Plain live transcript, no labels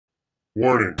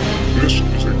Warning, this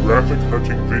is a graphic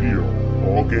hunting video.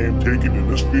 All game taken in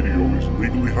this video is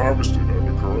legally harvested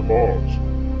under current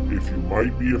laws. If you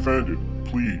might be offended,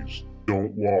 please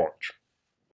don't watch.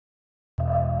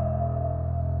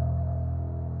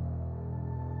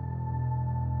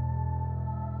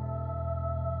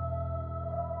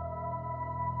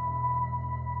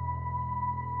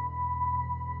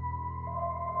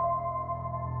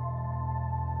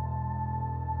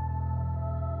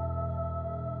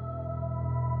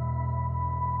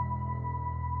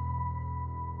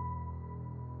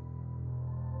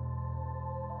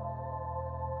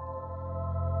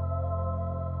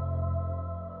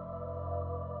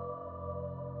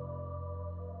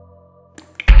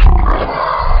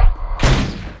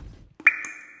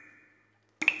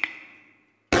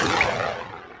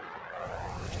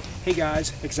 Hey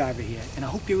guys, October here, and I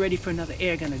hope you're ready for another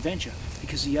Airgun adventure,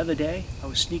 because the other day I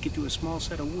was sneaking through a small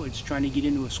set of woods trying to get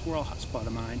into a squirrel hotspot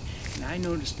of mine, and I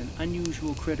noticed an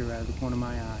unusual critter out of the corner of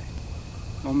my eye.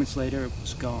 Moments later it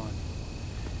was gone.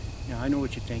 Now I know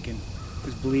what you're thinking,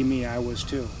 because believe me, I was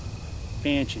too.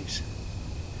 Banshees.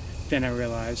 Then I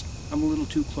realized I'm a little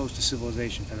too close to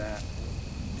civilization for that.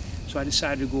 So I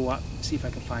decided to go up and see if I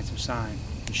could find some sign,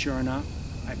 and sure enough,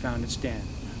 I found its den,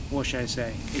 or should I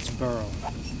say, its burrow.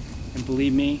 And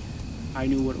believe me, I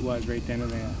knew what it was right then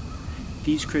and there.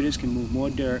 These critters can move more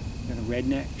dirt than a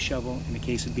redneck shovel in a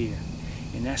case of beer.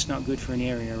 And that's not good for an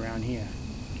area around here.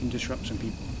 It can disrupt some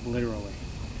people, literally.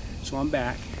 So I'm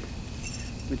back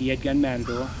with the EDgun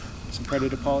Matador, some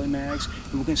Predator poly mags,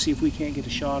 and we're going to see if we can't get a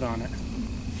shot on it.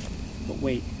 But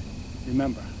wait,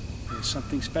 remember, there's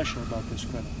something special about this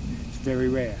critter. It's very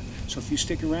rare. So if you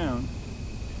stick around,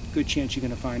 good chance you're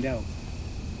going to find out.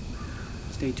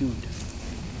 Stay tuned.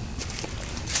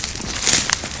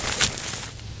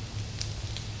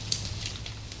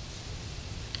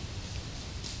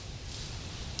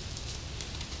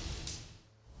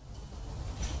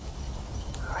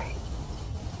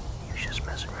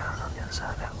 Messing around on the other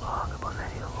side of that log up on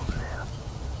that hill over there.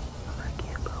 I'm gonna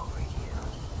camp over here.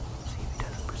 See if he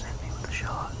doesn't present me with a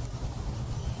shot.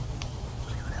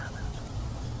 See what happens.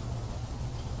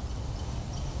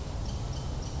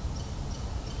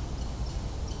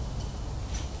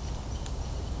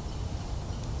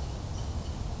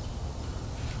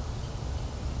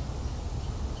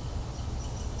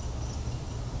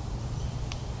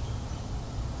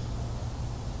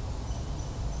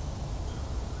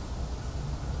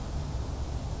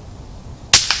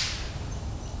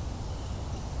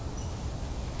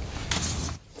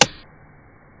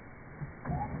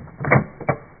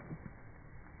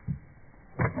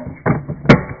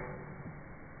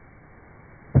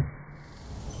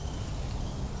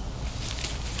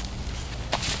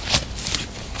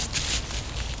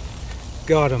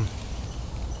 Got him.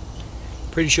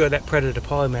 Pretty sure that Predator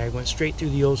polymag went straight through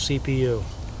the old CPU.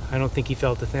 I don't think he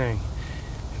felt a thing.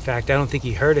 In fact, I don't think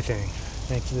he heard a thing,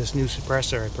 thanks to this new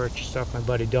suppressor I purchased off my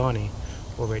buddy Donnie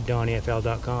over at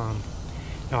DonnieFL.com.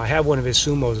 Now I have one of his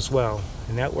Sumos as well,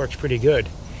 and that works pretty good,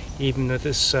 even with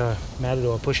this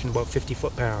Matador pushing about 50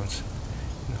 foot-pounds,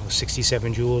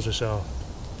 67 joules or so.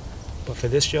 But for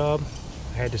this job,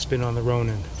 I had to spin on the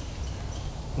Ronin.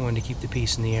 I wanted to keep the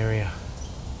peace in the area.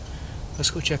 Let's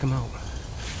go check him out.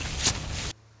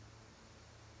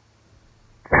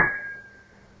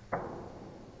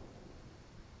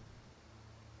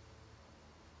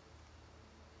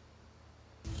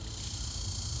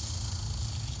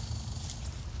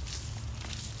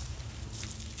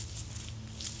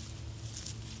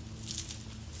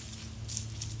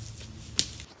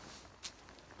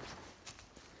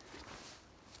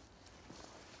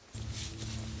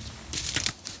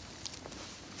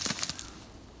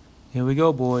 Here we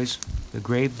go, boys. The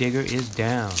grave digger is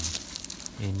down.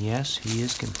 And yes, he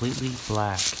is completely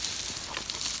black.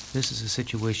 This is a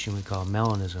situation we call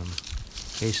melanism.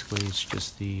 Basically, it's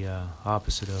just the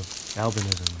opposite of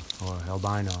albinism or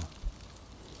albino.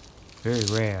 Very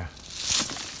rare.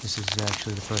 This is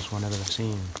actually the first one I've ever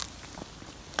seen.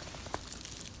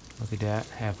 Look at that,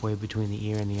 halfway between the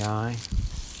ear and the eye.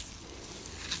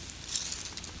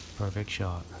 Perfect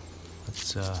shot.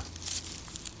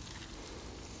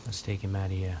 Let's take him out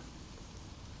of here.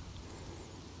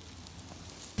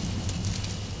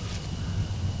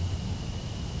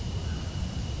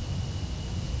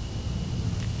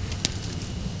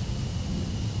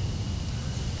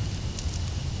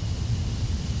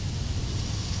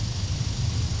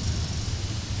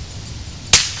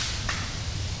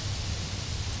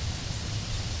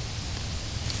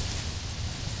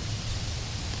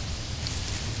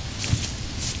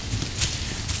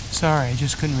 Sorry, I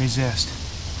just couldn't resist.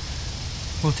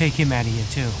 We'll take him out of here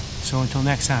too. So until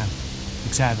next time,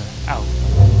 Xavier,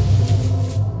 out.